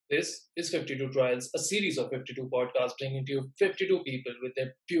This is 52 Trials, a series of 52 podcasts bringing to you 52 people with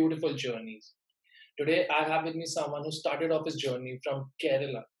their beautiful journeys. Today, I have with me someone who started off his journey from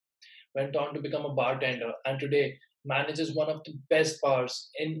Kerala, went on to become a bartender, and today manages one of the best bars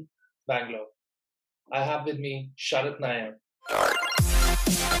in Bangalore. I have with me Sharath Nair.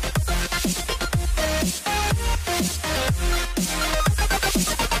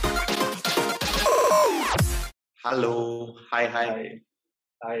 Hello. Hi, hi. Hi.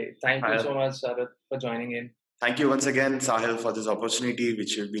 Hi. Thank you so Hi. much, Sharath, for joining in. Thank you once again, Sahil, for this opportunity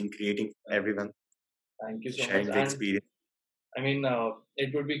which you've been creating for everyone, Thank you so much. sharing the And experience.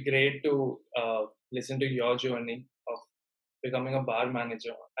 it would be great to listen to your journey of becoming a bar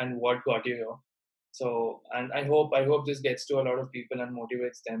manager and what got you here. So, and I hope this gets to a lot of people and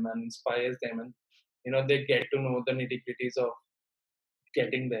motivates them and inspires them, and they get to know the nitty gritties of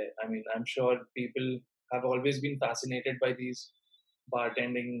getting there. I mean, I'm sure people have always been fascinated by these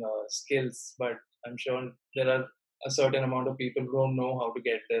bartending skills, but I'm sure there are a certain amount of people who don't know how to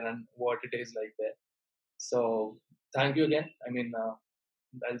get there and what it is like there. So, thank you again. Can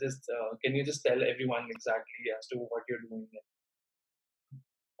you just tell everyone exactly as to what you're doing and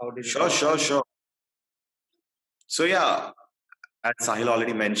how did it Sure, all sure, start? sure. So yeah, as Sahil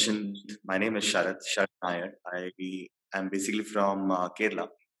already mentioned, my name is Sharath Nair. I am basically from Kerala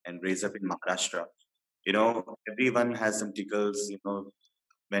and raised up in Maharashtra. Everyone has some tickles,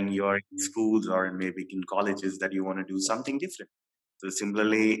 when you're in schools or maybe in colleges that you want to do something different. So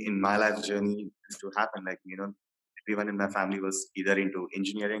similarly, in my life journey, this to happen. Everyone in my family was either into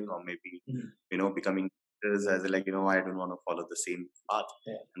engineering or maybe, Mhm. becoming doctors. As like, I don't want to follow the same path,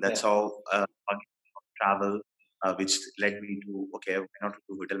 Yeah, and yeah, that's how travel, which led me to okay, why not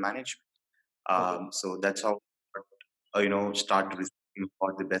do hotel management? okay, So that's how start researching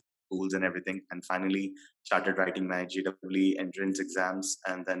about the best schools and everything, and finally started writing my GWE entrance exams,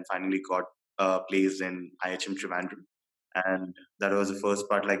 and then finally got placed in IHM Trivandrum. And that was the first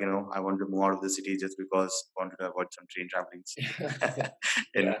part. I wanted to move out of the city just because I wanted to avoid some train travelings.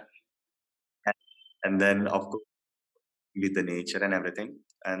 and yeah, and then of course with the nature and everything.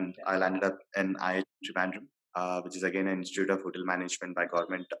 And I landed up in IHM Trivandrum, which is again an Institute of Hotel Management by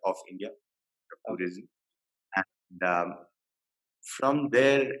Government of India, okay, tourism. And from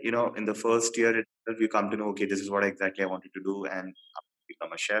there, in the first year itself, you come to know, okay, this is what exactly I wanted to do, and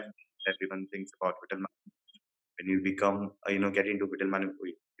become a chef. Everyone thinks about hotel management. When you become, get into hotel management,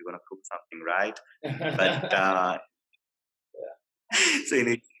 you're gonna cook something, right? But so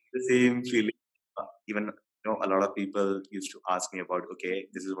the same feeling. Even a lot of people used to ask me about, okay,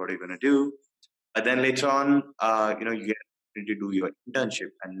 this is what you're gonna do. But then later on, you get to do your internship,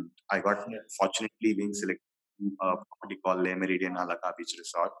 and I got yeah, fortunately being selected to a property called Le Meridian Alaka Beach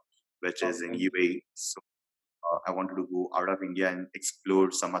Resort, which is in okay, UAE. So I wanted to go out of India and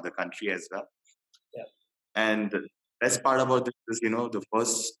explore some other country as well. yeah, And the best part about this is, the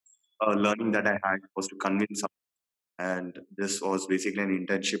first learning that I had was to convince someone. And this was basically an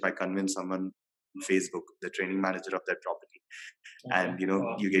internship. I convinced someone on Facebook, the training manager of that property. okay, And,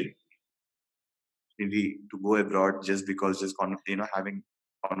 wow, you get maybe to go abroad just because having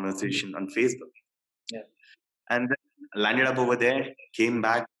mhm, conversation on Facebook. yeah, And then landed up over there, came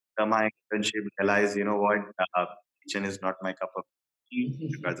back, done my internship, realized, what, kitchen is not my cup of tea.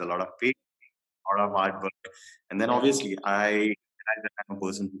 Requires a lot of faith, a lot of hard work. And then yeah, obviously I am a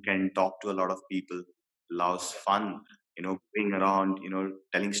person who can talk to a lot of people, loves fun, going around,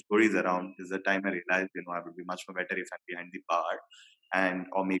 telling stories around. Is the time I realized, I would be much more better if I'm behind the bar and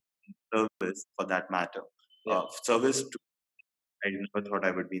or maybe service for that matter. yeah, Service to, I never thought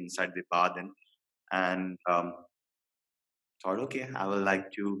I would be inside the bar then. And thought, okay, I would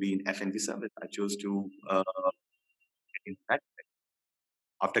like to be in F&B service. I chose to get into that.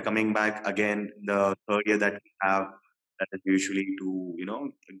 After coming back again, the third year that we have, that is usually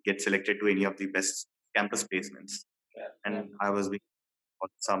to, get selected to any of the best campus placements. yeah, yeah, And I was being on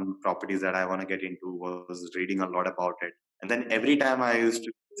some properties that I want to get into, was reading a lot about it. And then every time I used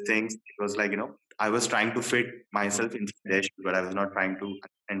to do things, it was like, I was trying to fit myself into their shoes, but I was not trying to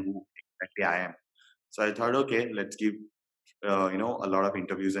understand who exactly I am. So I thought, okay, let's give, a lot of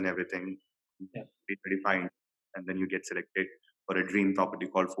interviews and everything, yeah, be pretty fine. And then you get selected for a dream property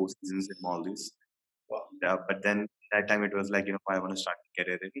called Four Seasons in Maldives. wow, But then that time it was like, I want to start a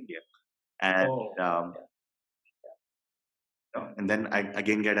career in India. And, oh, um, yeah, and then I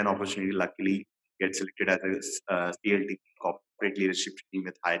again get an opportunity, luckily, get selected as a CLT, corporate leadership team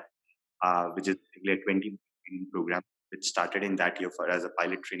with Hyde, which is basically a 20 training program, which started in that year as a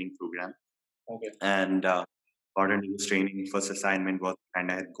pilot training program. okay, And got into this training. First assignment was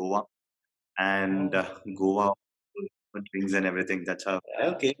kind of at Goa. And oh, Goa drinks and everything. That's how, Yeah,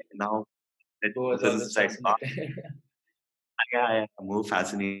 okay, now let's Goa put is this always aside. Bar, fascinating. yeah, yeah, more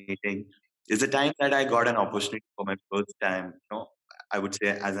fascinating. Is the time that I got an opportunity for my first time, I would say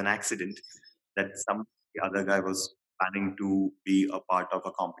as an accident, that some the other guy was planning to be a part of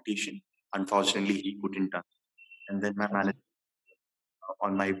a competition. Okay. Unfortunately, he couldn't. And then my manager,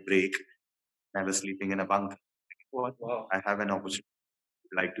 on my break, I was sleeping in a bunk. What? Wow. I have an opportunity.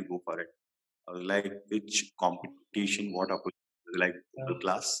 Like to go for it. I was like, which competition? What opportunity? He was like Yeah. world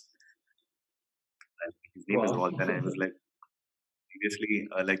class. And his name is Wow. Walter, and I was like, seriously,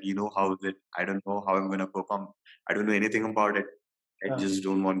 like how is it? I don't know how I'm gonna perform. I don't know anything about it. I Yeah. just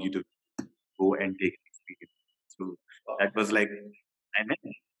don't want you to go and take an experience. So Wow. that was like I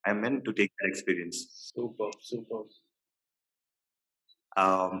meant I meant to take that experience. Super, super.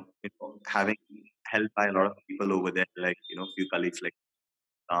 Having helped by a lot of people over there, like few colleagues like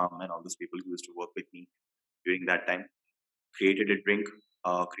and all those people who used to work with me during that time, created a drink,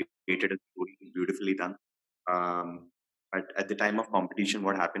 created a story, beautifully done. Um, but at the time of competition,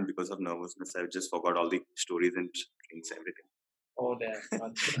 what happened because of nervousness, I just forgot all the stories and drinks, everything. Oh, damn.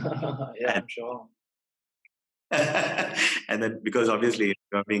 Yeah, And I'm sure. and then because obviously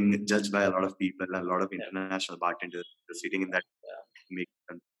you're being judged by a lot of people, a lot of Yeah, international bartenders sitting in that yeah. make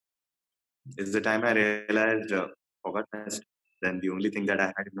is the time I realized forgot my then the only thing that I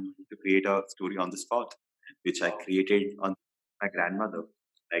had in mind to create a story on the spot, which I Wow. created on my grandmother,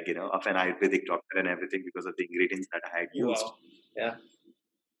 like of an Ayurvedic doctor and everything because of the ingredients that I had used. Wow. Yeah.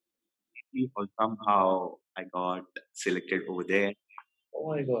 Or somehow I got selected over there, Oh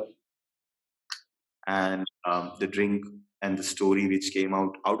my God. and the drink and the story which came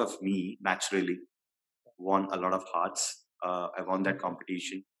out of me naturally won a lot of hearts. I won that Okay.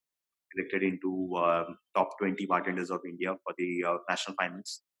 competition, selected into top 20 bartenders of India for the national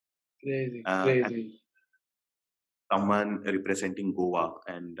finals. Crazy, And crazy. someone representing Goa,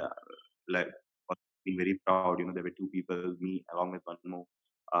 and like was being very proud. There were two people, me along with one more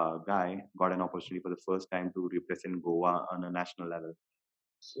guy, got an opportunity for the first time to represent Goa on a national level.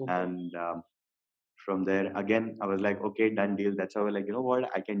 Super. And from there, again, I was like, okay, done deal. That's how, like, what,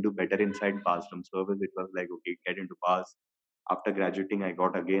 I can do better inside bars. From service, it was like, okay, get into bars. After graduating, I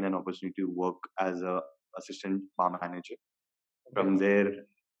got again an opportunity to work as a assistant bar manager. Okay. From there,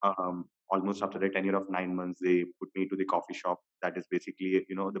 almost after a tenure of 9 months, they put me to the coffee shop. That is basically,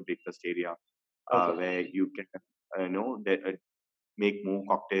 the breakfast area Okay. where you can, make more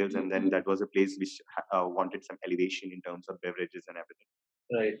cocktails. And then that was a place which wanted some elevation in terms of beverages and everything.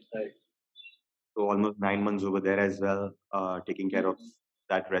 Right, right. So almost 9 months over there as well, taking care of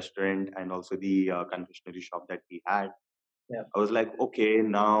that restaurant and also the confectionery shop that we had. Yeah. I was like, okay,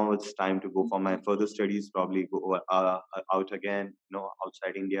 now it's time to go for my further studies, probably go out again,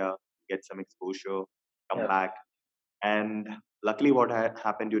 outside India, get some exposure, come Yeah. back. And luckily, what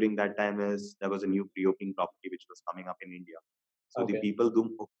happened during that time is there was a new pre-opening property which was coming up in India. So the Okay. people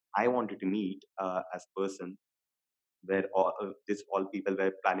whom I wanted to meet as person, where all people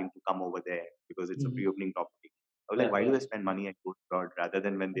were planning to come over there because it's a Hmm. pre-opening property. I was like, Yeah, why yeah. do I spend money and go abroad rather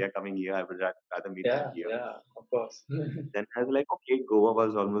than when they are coming here? I would rather meet them Yeah, here. yeah, of course. Then I was like, okay, Goa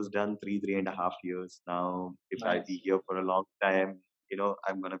was almost done 3.5 years now. If I be Nice. here for a long time,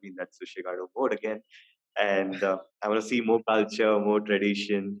 I'm gonna be in that Sushigado mode again, and I want to see more culture, more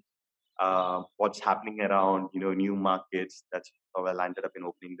tradition, what's happening around, new markets. That's how I landed up in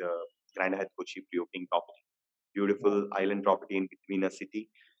opening the Grand Hyatt Kochi pre-opening property. Wow. Beautiful island property in between a city,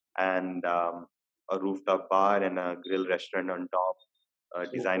 and a rooftop bar and a grill restaurant on top,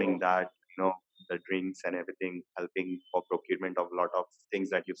 designing Super. that, the drinks and everything, helping for procurement of a lot of things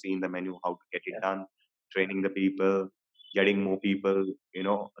that you see in the menu, how to get it Yeah, done, yeah. training the people, getting more people,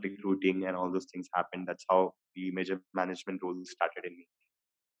 recruiting, and all those things happen. That's how the major management role started in me.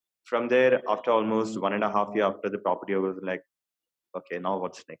 From there, after almost 1.5 year after the property, I was like, okay, now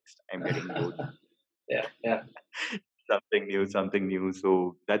what's next? I'm getting bored. Yeah, yeah, Something new, something new.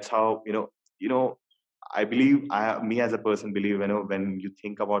 So that's how, I believe me as a person believe, when you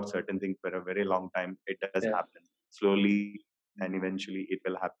think about certain things for a very long time, it does yeah, happen slowly and eventually it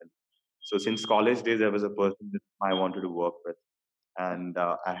will happen. So since college days, there was a person that I wanted to work with, and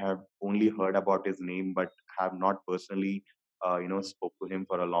I have only heard about his name, but have not personally, spoke to him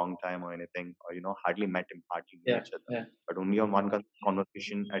for a long time or anything, or hardly met him, hardly knew yeah, each other. yeah, But only on one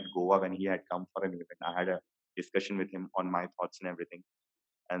conversation at Goa when he had come for an event, I had a discussion with him on my thoughts and everything,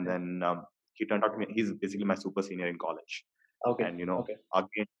 and yeah. then he turned out to me he's basically my super senior in college, Okay, and okay.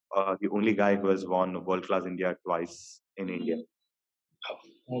 again the only guy who has won World Class India twice in India,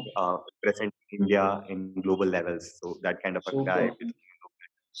 Oh, okay. present India in global levels. So that kind of a guy Super. with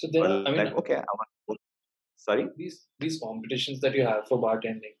So there are, well, I like, mean, okay, I want to go. Sorry. These competitions that you have for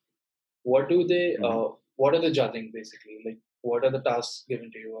bartending, what do they? Mhm. What are the judging basically? Like, what are the tasks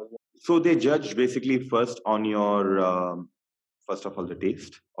given to you? Or So they judge basically first on your first of all the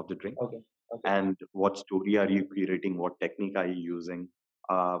taste of the drink, okay, okay, and what story are you curating, what technique are you using,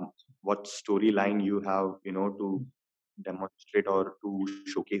 what storyline you have, to demonstrate or to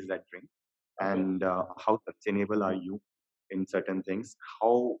showcase that drink, okay, and how sustainable are you in certain things,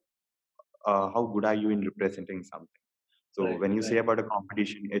 how good are you in representing something. So right, when you say right, about a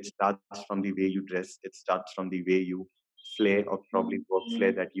competition, it starts from the way you dress, it starts from the way you flair or probably work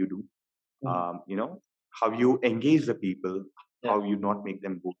flair that you do, mm, how you engage the people, yeah, how you not make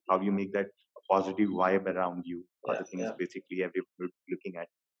them book, how you make that a positive vibe around you are yeah, the things yeah, basically everyone would be looking at.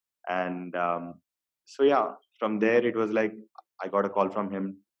 And so yeah, from there it was like I got a call from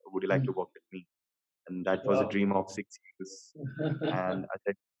him, would you like to mm, work with me? And that was a wow, dream of 6 years. And I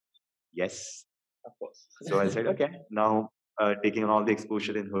said yes. of course, So I said, okay, now taking on all the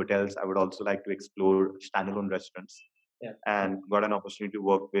exposure in hotels, I would also like to explore standalone restaurants, yeah, yeah, and got an opportunity to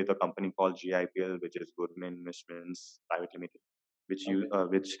work with a company called GIPL, which is Gourmet Investments Private Limited, okay,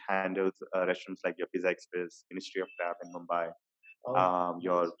 which handles restaurants like your Pizza Express, Ministry of Crab in Mumbai, oh,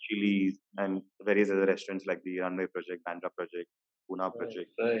 your nice, Chili's, and various other restaurants like the Runway Project, Bandra Project, Pune right, Project,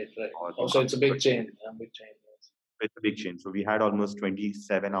 right, right. or the Oh, so it's a Mahaprabha big Project. chain, a big chain. Yes. It's a big chain. So we had almost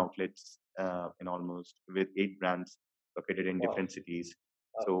 27 outlets in almost with 8 brands located in Wow. different cities.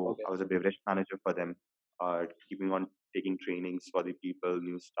 So Okay. I was a beverage manager for them, keeping on taking trainings for the people,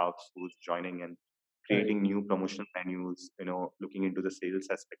 new staffs who's joining, and Right. creating new promotional menus, looking into the sales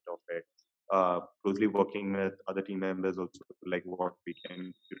aspect of it, closely working with other team members also, like what we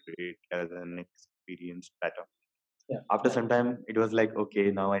can create as an experience better. Yeah. After Yeah. some time it was like, okay,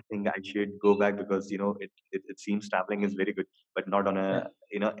 now I think I should go back, because it seems traveling is very good, but not on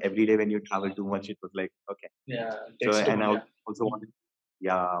Yeah. a, every day when you travel too much, it was like, okay. Yeah. So Takes and two. I Yeah. also wanted,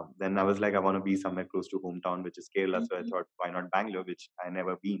 yeah, then I was like, I want to be somewhere close to hometown, which is Kerala. So I thought, why not Bangalore, which I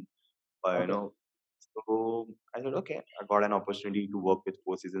never been. Okay. So I thought, okay, I got an opportunity to work with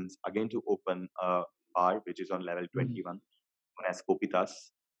Four Seasons again to open a bar which is on level Mhm. 21 known as Kopitas.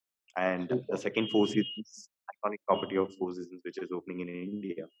 And the Super. second Four Seasons, iconic property of Four Seasons, which is opening in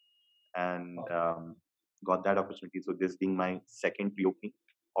India. And Wow. got that opportunity. So this being my second reopening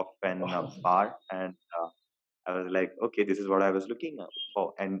of an Wow. bar, and I was like, okay, this is what I was looking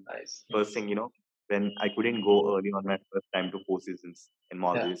for. And Nice. first Nice. thing, when I couldn't go early on my first time to Four Seasons in Yeah.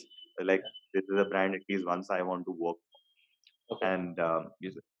 Maldives, like this is a brand at least once I want to work. Okay. And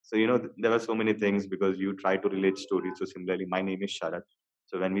so there were so many things, because you try to relate stories. So similarly, my name is Sharath.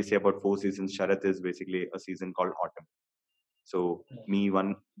 So when we say about Four Seasons, Sharath is basically a season called autumn. So me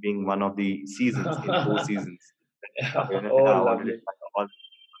one being one of the seasons in Four Seasons, Yeah. Oh, I wanted it lovely. all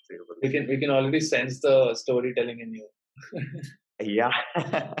conceivable. We can already sense the storytelling in you. Yeah,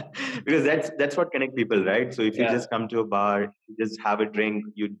 because that's what connect people, right? So if you Yeah. just come to a bar, you just have a drink,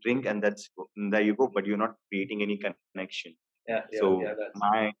 you drink, and there you go. But you're not creating any connection. Yeah. Yeah. Yeah. So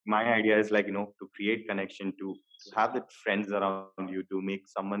That's my idea is like, to create connection, to have the friends around you, to make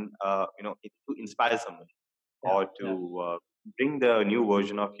someone to inspire someone, yeah. or Yeah. to bring the new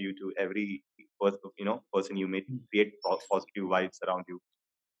version of you to every person you meet, Mm. create positive vibes around you.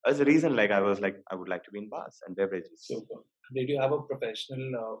 As a reason, like I was like, I would like to be in bars and beverages. Super. Did you have a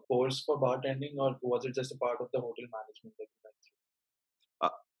professional course for bartending, or was it just a part of the hotel management that you went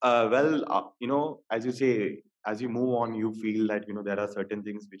Uh, as you say, as you move on, you feel that there are certain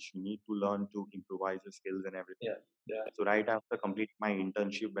things which you need to learn to improvise your skills and everything. through? Yeah. Yeah. So right after completing my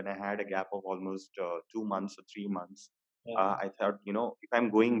internship, when I had a gap of almost 2 months or 3 months, Yeah. I thought, if I'm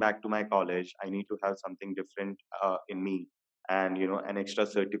going back to my college, I need to have something different in me, and an extra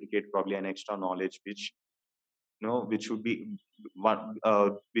certificate, probably an extra knowledge, which would be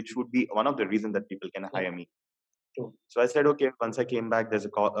which would be one of the reasons that people can Yeah. hire me. True. So I said, okay. Once I came back, there's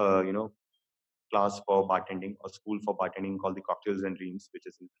a class for bartending, a school for bartending called the Cocktails and Dreams, which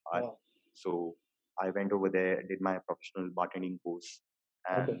is in Bihar. Wow. So I went over there, did my professional bartending course,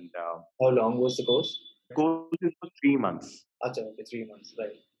 Okay. and How long was the course? the course is for 3 months. Acha, okay, 3 months,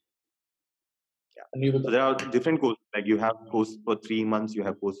 right. Yeah. And you So become there are different courses. Like you have course for 3 months, you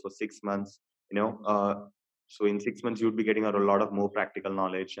have course for 6 months. You know, uh, so in 6 months you would be getting a lot of more practical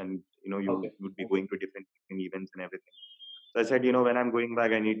knowledge, and you okay. would be Okay. going to different events and everything. So I said, when I'm going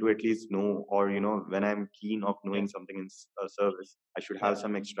back, I need to at least know, or when I'm keen of Yeah. knowing something in service, I should Yeah. have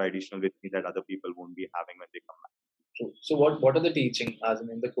some extra additional with me that other people won't be having when they come back. True. So what are the teaching as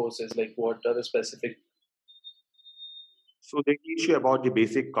in the courses? Like what are the specific? So they teach you about the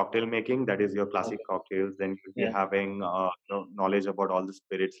basic cocktail making, that is your classic Okay. cocktails. Then you'll be Yeah. having knowledge about all the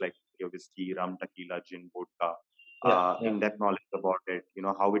spirits like your whiskey, rum, tequila, gin, vodka. Yeah. Yeah. In-depth knowledge about it,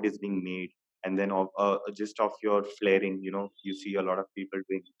 how it is being made, and then a gist of your flaring. You see a lot of people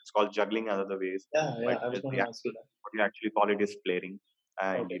doing. It's called juggling other ways, Yeah. Yeah. but I was going to ask you that. what you actually call it is flaring.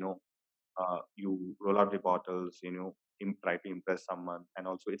 And Okay. you roll out the bottles. Try to impress someone, and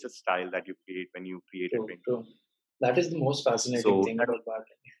also it's a style that you create when you create a True. drink. True. That is the most fascinating So thing that about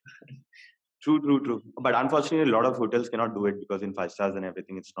bartending. True, true, true. But unfortunately, a lot of hotels cannot do it because in five stars and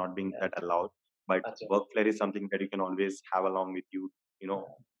everything, it's not being Yeah. that allowed. But That's right. workfare is something that you can always have along with you. You know,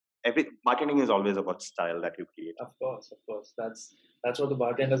 Yeah. every marketing is always about style that you create. Of course. Of course. That's what the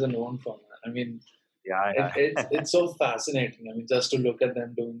bartenders are known for, man. I mean, Yeah, yeah. it's so fascinating. I mean, just to look at them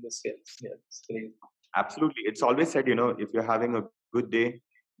doing the skills. Yeah, it's great. Absolutely. It's always said, if you're having a good day,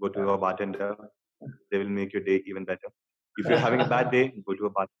 go to a bartender. They will make your day even better. If you're having a bad day, go to a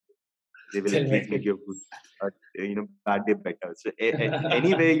bartender. They will at They'll least make make it. your bad day better. So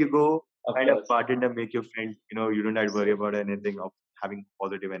anyway you go, Of kind of course. bartender make your friend. You don't have to worry about anything of having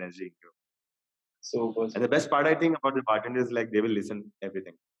positive energy in you. Super, And the super. best part I think about the bartender is like they will listen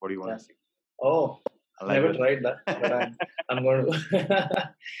everything. What do you want Yeah. to see? Oh, Unlike never us, tried that, but I'm going to.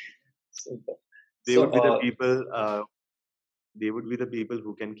 Super. they So, would be the people. They would be the people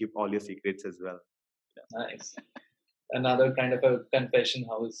who can keep all your secrets as well. nice. Another kind of a confession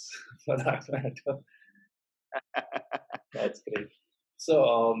house for that matter. That's great. So,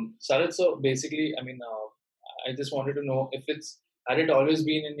 Sarat, so basically, I mean, I just wanted to know if had it always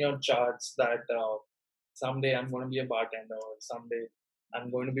been in your charts that someday I'm going to be a bartender or someday I'm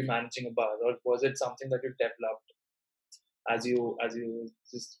going to be managing a bar, or was it something that you developed as you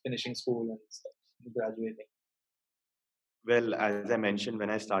just finishing school and stuff, graduating? Well, as I mentioned, when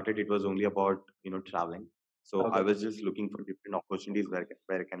I started, it was only about traveling. So I Okay. was just looking for different opportunities where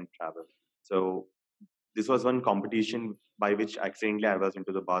I can travel. So this was one competition by which accidentally I was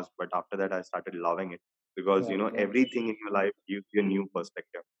into the bars, but after that I started loving it because Yeah. Yeah. everything in your life gives you a new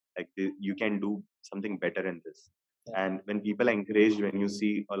perspective. Like you can do something better in this. Yeah. And when people are encouraged, when you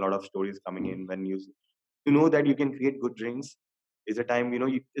see a lot of stories coming in, when you know that you can create good drinks, is a time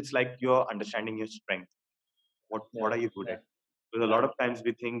it's like you're understanding your strength. What Yeah. are you good Yeah. at? Because a Yeah. lot of times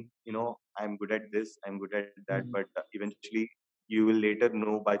we think, I'm good at this, I'm good at that, Mhm. but eventually you will later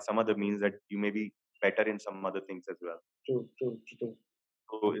know by some other means that you may be better in some other things as well. True. True. True.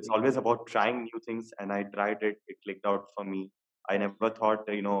 So it's always about trying new things, and I tried it. It clicked out for me. I never thought,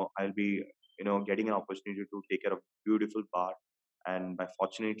 I'll be, getting an opportunity to take care of beautiful bar, and by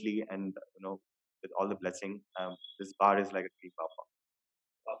fortunately and with all the blessing, this bar is like a dream bar for me,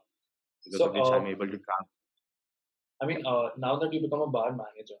 Uh, because So, of which I'm able to travel. I mean, now that you become a bar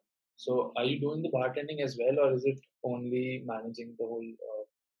manager, so are you doing the bartending as well, or is it only managing the whole,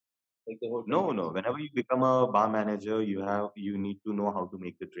 like the hotel No, no. management? Whenever you become a bar manager, you need to know how to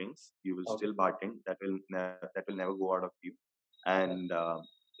make the drinks. You will Okay. still bartend. That will never go out of you. Yeah. And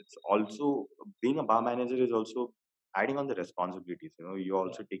it's also being a bar manager is also adding on the responsibilities. You're Yeah.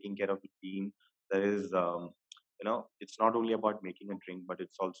 also taking care of the team. There is it's not only about making a drink, but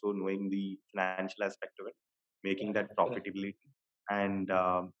it's also knowing the financial aspect of it, making Yeah. that Correct. profitability, and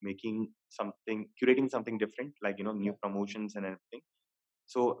curating something different, like Yeah. new promotions and everything.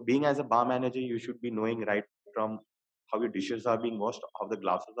 So, being as a bar manager, you should be knowing right from how your dishes are being washed, how the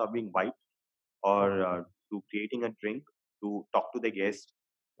glasses are being wiped, or to creating a drink, to talk to the guest,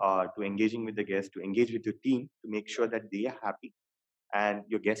 to engaging with the guest, to engage with your team, to make sure that they are happy and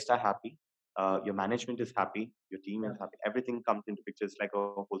your guests are happy, your management is happy, your team Yeah. is happy. Everything comes into pictures like a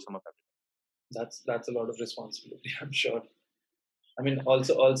whole sum of everything. That's a lot of responsibility, I'm sure. I mean,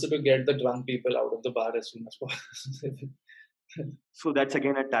 also to get the drunk people out of the bar as soon as possible. So that's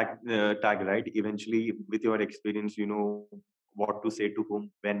again a tag, right? Eventually, with your experience, you know what to say to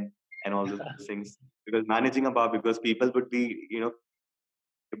whom, when, and all those things. Because managing a bar, because people would be, coming in a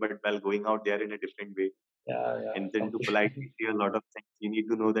way, but while going out there in a different way, Yeah. Yeah. and then to politely Completely. say a lot of things, you need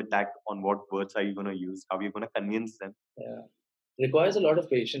to know the tact on what words are you going to use, how you're going to convince them. Yeah. Requires a lot of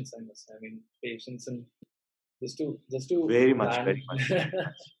patience, I must say. I mean, patience and just to Very much, very man. much, very Yeah.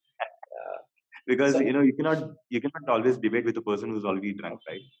 much. Because So, you cannot always debate with a person who's already drunk,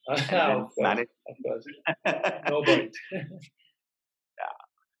 right? And yeah, then of course, manage. of course. No point.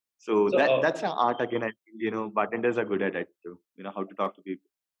 So So, that's an art again. I think bartenders are good at it too. How to talk to people.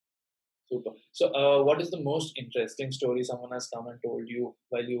 super. So, what is the most interesting story someone has come and told you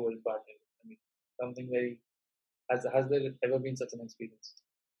while you were bartending? I mean, something very has there ever been such an experience?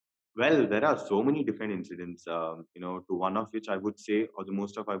 Well, there are so many different incidents. To one of which I would say, or the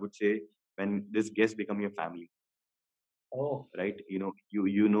most of I would say, when this guest become your family. Oh, right? You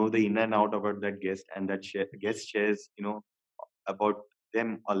know the in and out about that guest, and that guest shares about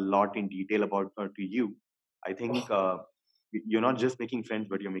them a lot in detail about to you. I think you're not just making friends,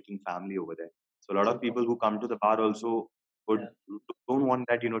 but you're making family over there. So a lot of super. people who come to the bar also would Yeah, don't want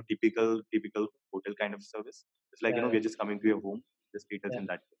that typical hotel kind of service. It's like yeah, yeah, we're just coming to your home, just treat us yeah. in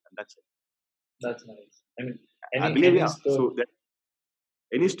that way, and that's it. That's nice. I mean, I any believe, any yeah. story? So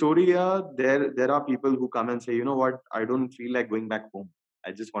any story, yeah, there are people who come and say, you know what, I don't feel like going back home.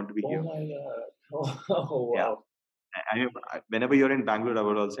 I just want to be Oh here. my God. Oh, Yeah. wow. Whenever you're in Bangalore, I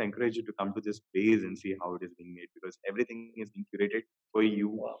would also encourage you to come to this place and see how it is being made, because everything is being curated for you.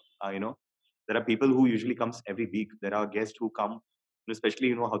 Wow. You know, there are people who usually comes every week. There are guests who come,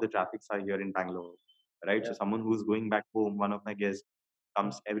 especially how the traffics are here in Bangalore, right? So Yeah. someone who's going back home, one of my guests Yeah.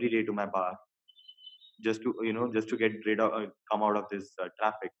 comes every day to my bar just to get rid of come out of this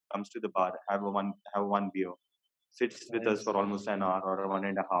traffic. Comes to the bar, have one beer, sits with us Nice. for almost an hour or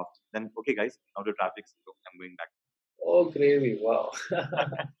 1.5. Then okay, guys, now the traffic's low. I'm going back. Oh, gravy. Wow.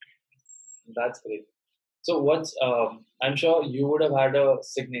 That's great. So what's I'm sure you would have had a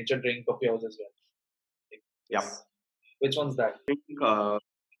signature drink of yours as well. Like Yeah. this. Which one's that? I think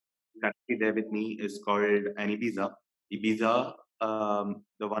currently there with me is called an Ibiza. Ibiza,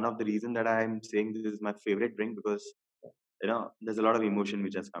 the one of the reason that I'm saying this is my favorite drink, because there's a lot of emotion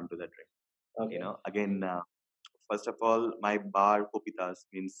which has come to that drink. Okay. Again, first of all, my bar copitas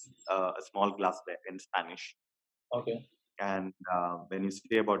means a small glassware in Spanish. Okay. And when you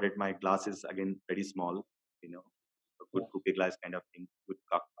say about it, my glass is again very small, a good Yeah. coupe glass kind of thing, good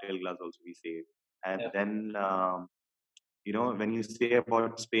cocktail glass also we say. And Yeah. then, when you say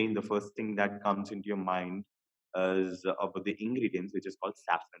about Spain, the first thing that comes into your mind is about the ingredients, which is called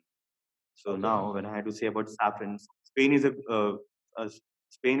saffron. So Okay. now, when I had to say about saffron, Spain is a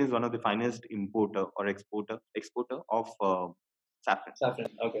Spain is one of the finest importer or exporter of saffron.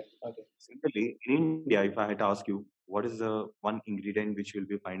 Saffron. Okay. Okay. Similarly, in India, if I had to ask you, what is the one ingredient which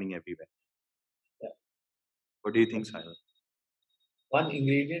you'll be finding everywhere? Yeah. What do you think, What's Sahil? one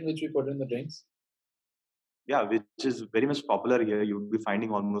ingredient which we put in the drinks? Yeah, which is very much popular here. You'll be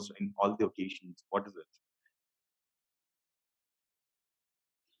finding almost in all the occasions. What is it?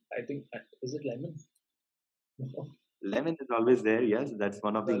 I think is it lemon? No. Lemon is always there. Yes, that's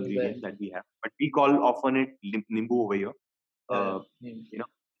one of the That is there. ingredients that we have. But we call often it nimbu over here. Yeah. Uh, Yeah. Mm. you know,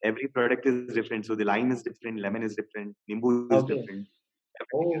 every product is different. So the lime is different, lemon is different, nimbu is Okay. different,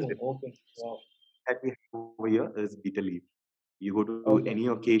 everything is Oh. different. Okay. So Wow. that we have over here is bitter leaf. You go to Okay. any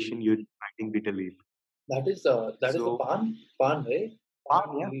occasion, you're finding bitter leaf. That is the So pan, right? palm,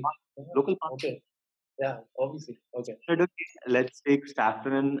 Pan yeah, leaf. palm, Yeah. local palm. Okay. Yeah. Obviously. Okay. Said, okay, let's take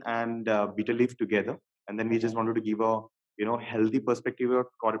saffron and bitter leaf together, and then we just Uh-huh. wanted to give a healthy perspective of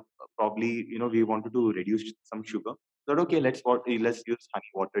probably we wanted to reduce some sugar. So okay, let's use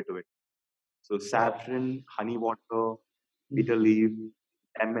honey water to it. So Wow. saffron, honey water, bitter Mm. leaf,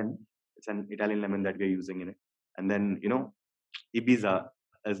 lemon. It's an Italian lemon that we're using in it, and then Ibiza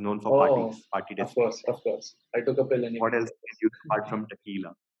is known for parties, Oh, party of destination. course, of course. I took a pill in What else Ibiza. can you use apart from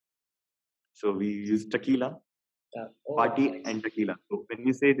tequila? So we use tequila, Yeah. Oh, party, nice. and tequila. So when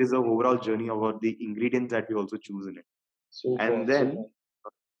we say this is a overall journey about the ingredients that we also choose in it, Super, and then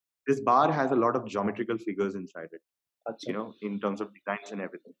super. this bar has a lot of geometrical figures inside it, Acha. in terms of designs and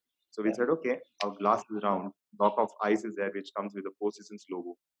everything. So we Yeah. said, okay, our glass is round, block of ice is there, which comes with a Four Seasons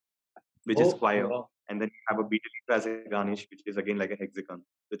logo, which is Oh, square, wow. and then you have a beetle leaf as a garnish, which is again like a hexagon.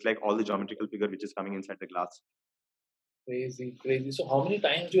 So it's like all the geometrical figure which is coming inside the glass. Crazy, crazy. So how many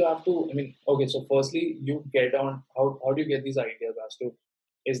times do you have to, I mean, okay, so firstly you get on how do you get these ideas as to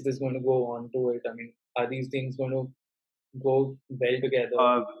is this going to go on to it? I mean, are these things going to go well together?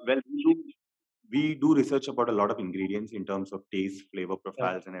 Well, we do research about a lot of ingredients in terms of taste, flavor Yeah.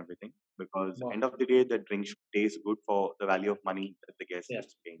 profiles, and everything. Because Wow. end of the day, the drink should taste good for the value of money that the guest Yeah.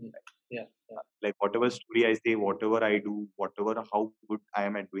 is paying. Mm. Yeah. Yeah. Like whatever story I say, whatever I do, whatever how good I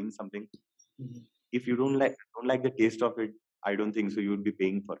am at doing something, Mhm. if you don't like the taste of it, I don't think so. You would be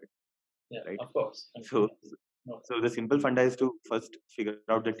paying for it, Yeah. right? Of course. I mean, So yeah. No. so the simple funda is to first figure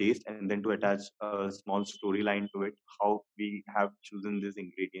out the taste and then to attach a small storyline to it. How we have chosen these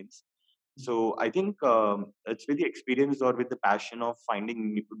ingredients. So I think it's with the experience or with the passion of finding.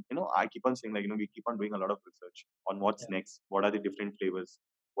 I keep on saying, like, we keep on doing a lot of research on what's Yeah. next. What are the different flavors?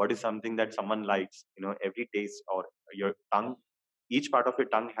 What is something that someone likes? Every taste or your Yeah. tongue, each part of your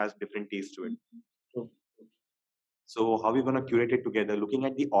tongue has different taste to it. True. So how we gonna curate it together? Looking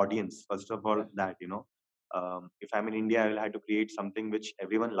at the audience first of all. Yeah. That if I'm in India, I will have to create something which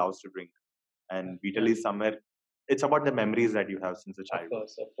everyone loves to drink. Yeah. And Yeah. Beetle is somewhere. It's about the memories that you have since a Of childhood.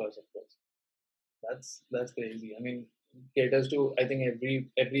 course. Of course. Of course. That's crazy. I mean, caters to, I think,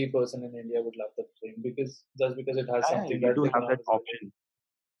 every person in India would love the drink, because just because it has Yeah, something you that do they have cannot that necessarily get. option.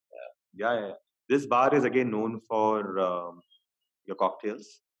 Yeah, yeah. This bar is again known for your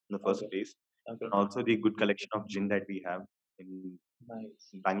cocktails in the first Okay, place, and okay, also the good collection of gin that we have. In nice.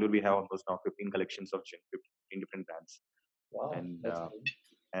 Bangalore, we have almost now 15 collections of gin, 15 different brands, Wow, and that's good.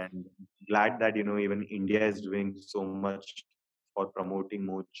 and glad that even India is doing so much for promoting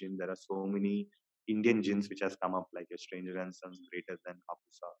more gin. There are so many Indian gins which has come up, like a Stranger and Sons, Greater Than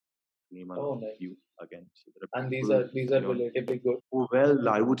Hapusa, to name a Oh, nice. few again. So there are And these people, are these are relatively good. oh, well,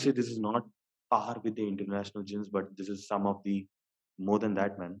 I would say this is not par with the international gins, but this is some of the more than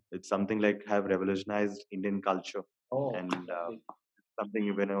that, man. It's something like have revolutionized Indian culture, Oh, and lovely.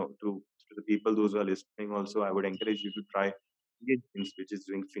 something to the people those who are listening. Also, I would encourage you to try Indian gins, which is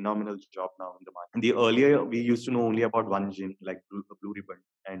doing phenomenal job now in the market. In the earlier, we used to know only about one gin, like Blue Ribbon,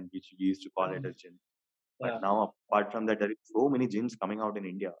 and which we used to call it Um, as gin. But yeah, now, apart from that, there is so many gins coming out in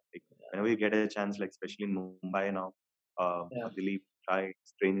India. Like yeah, whenever you get a chance, like especially in Mumbai now, yeah. or Delhi, try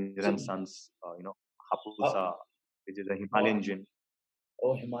Stranger So, and Sons, uh, Hapusa, which is a wow. Himalayan gin.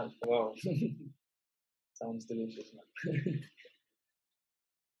 Oh, Himal. Wow. Sounds delicious, man.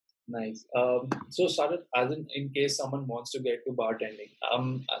 Nice. So, Sharath, as in case someone wants to get to bartending,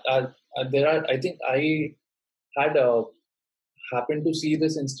 there are. I think I had happened to see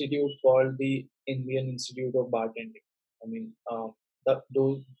this institute called the Indian Institute of Bartending. I mean,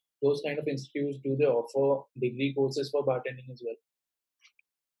 those kind of institutes, do they offer degree courses for bartending as well?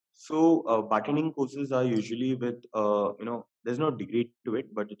 So bartending courses are usually with there's no degree to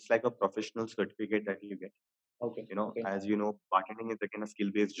it, but it's like a professional certificate that you get. Okay, okay, As you know, bartending is again a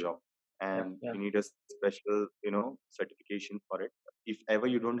skill-based job, yeah, and yeah, you need a special certification for it. If ever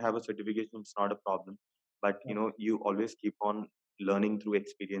you don't have a certification, it's not a problem, but yeah. you always keep on learning through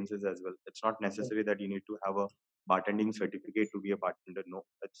experiences as well. It's not Okay, necessary that you need to have a bartending certificate to be a bartender. No,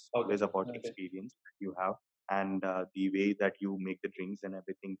 it's okay, always about okay, experience that you have, and the way that you make the drinks and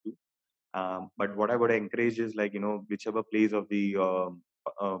everything too. But what I would encourage is, like, whichever place of the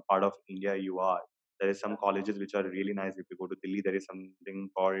part of India you are, there is some colleges which are really nice. If you go to Delhi, there is something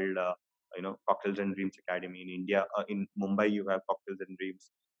called, Cocktails and Dreams Academy. In India, in Mumbai, you have Cocktails and Dreams.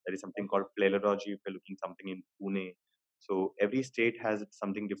 There is something okay. called Plerology if you're looking something in Pune. So every state has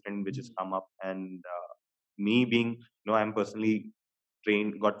something different which has Mhm. come up. And me being, I'm personally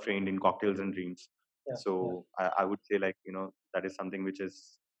got trained in Cocktails and Dreams. Yeah, yeah, So I would say, like, that is something which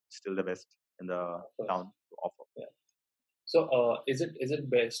is still the best in the of course. town to offer. Yeah. So, is it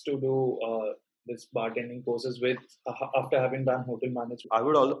best to do this bartending courses with after having done hotel management? I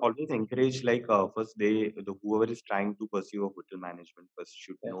would always encourage, like, first whoever is trying to pursue a hotel management first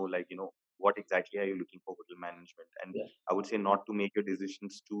should Yeah, know, like, what exactly are you looking for hotel management. And yeah, I would say not to make your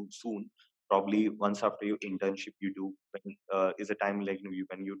decisions too soon. Probably once after your internship you do, when is a time, like,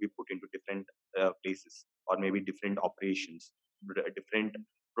 when you'll be put into different places, or maybe different operations, a different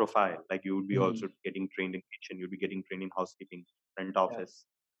profile. Like, you would be mm, also getting trained in kitchen, you'll be getting trained in housekeeping, front yeah, office,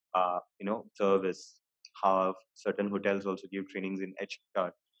 service. How certain hotels also give trainings in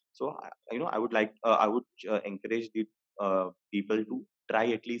HR. So I would like I would encourage the people to try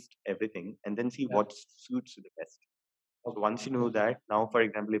at least everything and then see yeah. what suits you the best. So Okay, once you know okay, that, now, for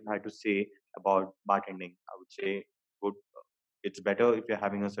example, if I had to say about bartending, I would say, good. It's better if you're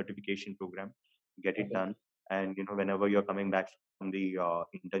having a certification program, get it okay, done, and whenever you're coming back from the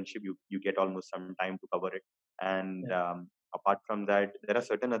internship, you get almost some time to cover it. And yeah, apart from that, there are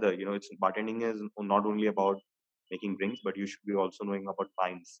certain other, it's bartending is not only about making drinks, but you should be also knowing about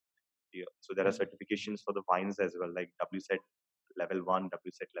wines. Yeah. So there are okay. certifications for the wines as well, like WSET level 1,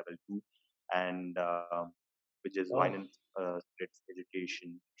 WSET level 2, and which is Wine Wow, and Spirits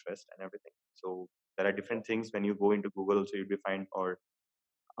Education Trust and everything. So there are wow, different things when you go into Google. Also, you'll be fine, or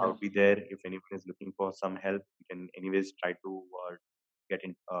I yeah, would be there if anyone is looking for some help. You can anyways try to get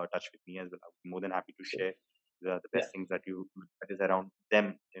in touch with me as well. I'll be more than happy to so, share the yeah, best things that is around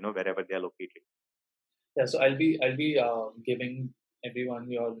them, wherever they are located. yeah. So I'll be giving everyone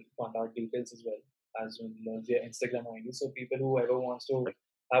your contact details as well as well as your Instagram ID. So people who ever wants to Right.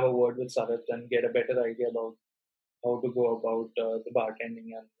 have a word with Sarath and get a better idea about how to go about the bartending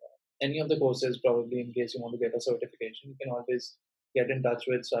and any of the courses, probably in case you want to get a certification, you can always get in touch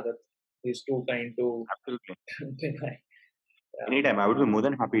with Sarath. He's too kind to Absolutely. deny. Yeah, Anytime, I would be more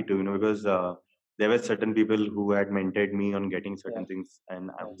than happy to, because there were certain people who had mentored me on getting yeah, certain things,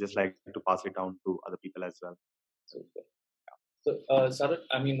 and I yeah. would just like to pass it down to other people as well. Super. So, Sarath,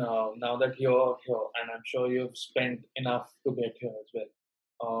 I mean, now that you're here, and I'm sure you've spent enough to get here as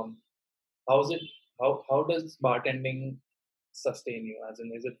well. How's it? How does bartending sustain you? As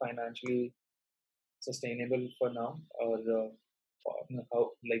in, is it financially? sustainable for now, or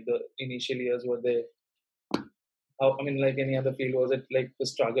how like the initial years were they? How, I mean, like any other field, was it like the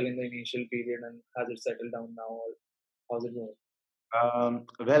struggle in the initial period, and has it settled down now, or how's it going?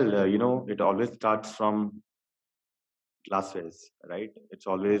 It always starts from glasswares, right? It's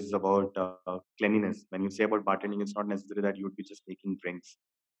Yeah, always about cleanliness. When you say about bartending, it's not necessary that you would be just making drinks.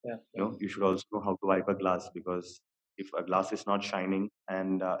 yeah, yeah, You should also know how to wipe a glass, because if a glass is not shining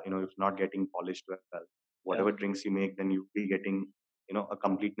and if not getting polished well, yeah, whatever drinks you make, then you'll be getting a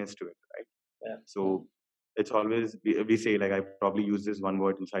completeness to it, right? yeah, yeah. So it's always we say, like, I probably use this one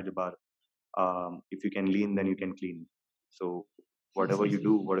word inside the bar: if you can lean, then you can clean. So whatever you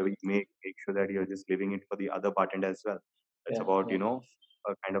do, whatever you make sure that you're just living it for the other bartender as well. It's Yeah, about yeah,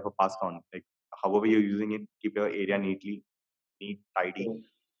 a kind of a pass on, like, however you're using it, keep your area neat, tidy. true.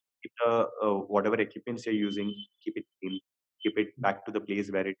 Keep the whatever equipments you're using, keep it clean, keep it back to the place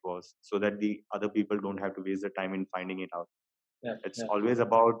where it was, so that the other people don't have to waste the time in finding it out. Yeah, It's yeah. always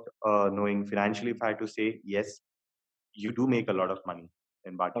about knowing financially. If I had to say, yes, you do make a lot of money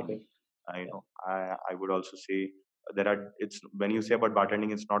in bartending. Okay. I Yeah, know. I would also say there are. It's when you say about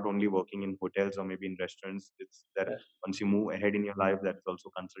bartending, it's not only working in hotels or maybe in restaurants. It's there. yeah. Once you move ahead in your life, there is also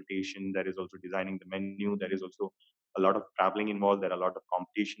consultation. There is also designing the menu. There is also a lot of traveling involved. There are a lot of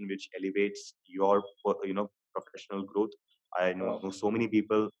competition which elevates your professional growth. I know Wow, so many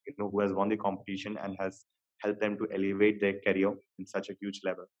people who has won the competition and has helped them to elevate their career in such a huge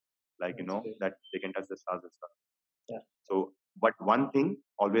level, like that's great. that they can touch the stars as well. Yeah, So, but one thing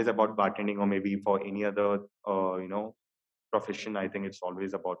always about bartending, or maybe for any other, profession, I think it's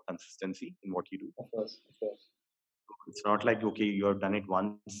always about consistency in what you do. of course, of course. It's not like, okay, you have done it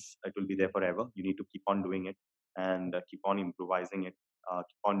once, it will be there forever. You need to keep on doing it and keep on improvising it.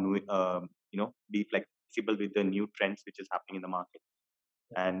 Keep on, be flexible with the new trends which is happening in the market,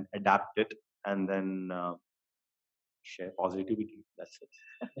 and adapt it, and then share positivity. That's it.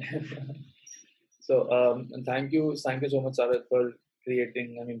 So, and thank you so much, Sarat, for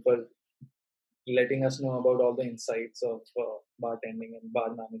creating. I mean, for letting us know about all the insights of bartending and bar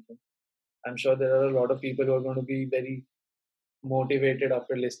management. I'm sure there are a lot of people who are going to be very motivated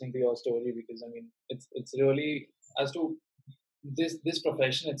after listening to your story, because I mean, it's really, as to this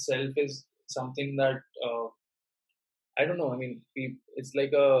profession itself is something that I don't know. I mean, it's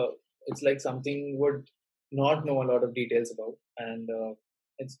like something would not know a lot of details about, and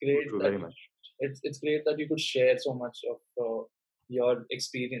it's True, great true, that very much. it's great that you could share so much of your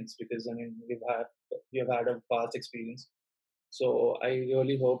experience, because I mean you've had a vast experience. So I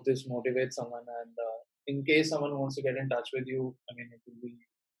really hope this motivates someone, and in case someone wants to get in touch with you, I mean it will be.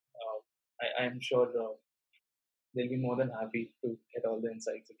 I'm sure they'll be more than happy to get all the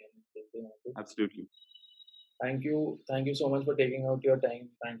insights again if they want to. Absolutely. Thank you so much for taking out your time.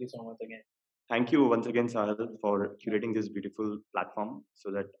 Thank you so much again. Thank you once again, Sahil, for curating this beautiful platform,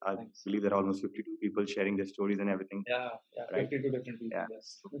 so that I Thanks. believe there are almost 52 people sharing their stories and everything, Yeah, yeah, right? 52 different people. Yeah.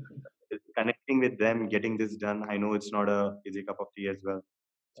 Yes. Connecting with them, getting this done. I know it's not a easy cup of tea as well. Wow.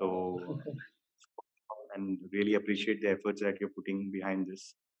 So, and really appreciate the efforts that you're putting behind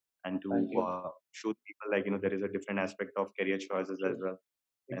this, and to Thank you. show people, like, there is a different aspect of career choices as True. well.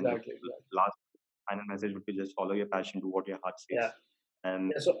 And the Exactly. Exactly. last final message would be, just follow your passion, do what your heart Yeah. says,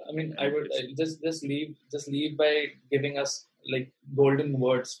 and Yeah. So I mean, I and would it's just leave by giving us like golden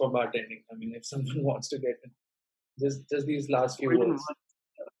words for bartending. I mean, if someone wants to get in, just these last few golden words. words.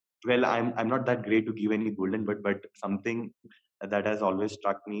 Well, I'm not that great to give any golden, but something that has always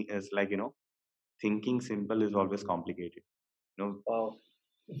struck me is, like, thinking simple is always complicated. You know, Wow.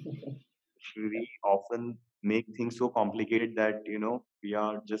 we often make things so complicated that we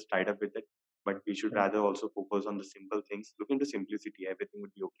are just tied up with it. But we should Yeah. rather also focus on the simple things. Look into simplicity; everything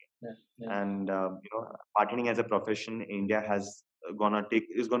would be okay. Yeah. Yeah. And bartending as a profession, India has gonna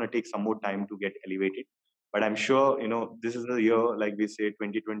take some more time to get elevated. But I'm sure this is the year, like we say,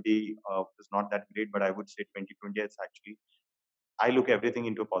 2020 is not that great, but I would say 2020 is actually, I look everything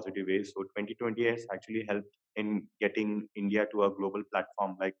into a positive way. So 2020 has actually helped in getting India to a global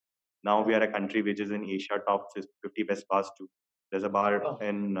platform. Like, now Yeah. we are a country which is in Asia top 50 best bars too. There's a bar Wow.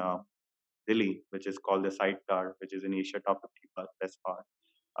 in Delhi which is called the Sidecar, which is in Asia top 50 best bar.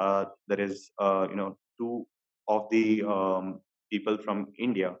 There is two of the people from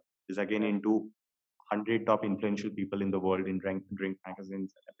India is again Yeah. into 100 top influential people in the world in drink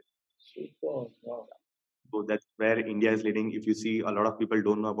magazines. Super. Wow. So that's where India is leading. If you see, a lot of people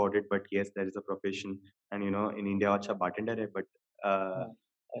don't know about it, but yes, there is a profession, and in India, acha bartender hai, uh, Yeah.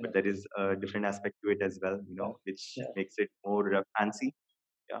 I but know. there is a different aspect to it as well, Yeah. which Yeah. makes it more fancy.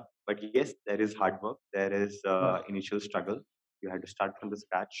 Yeah, but yes, there is hard work. There is Yeah. initial struggle. you had to start from the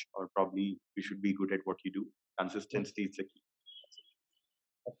scratch, or probably you should be good at what you do. Consistency is the key.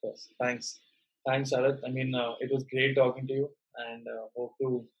 Of course. Thanks, Sharath. I mean, it was great talking to you, and hope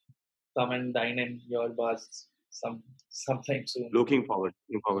to come and dine in your bars sometime soon. Looking forward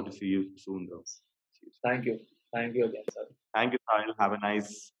to see you soon, though. See you soon. Thank you again, sir. Thank you, Sahil. Have a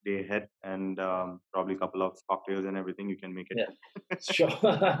nice day ahead, and probably a couple of cocktails and everything. You can make it. Yeah, sure.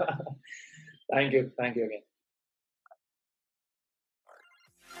 Thank you again.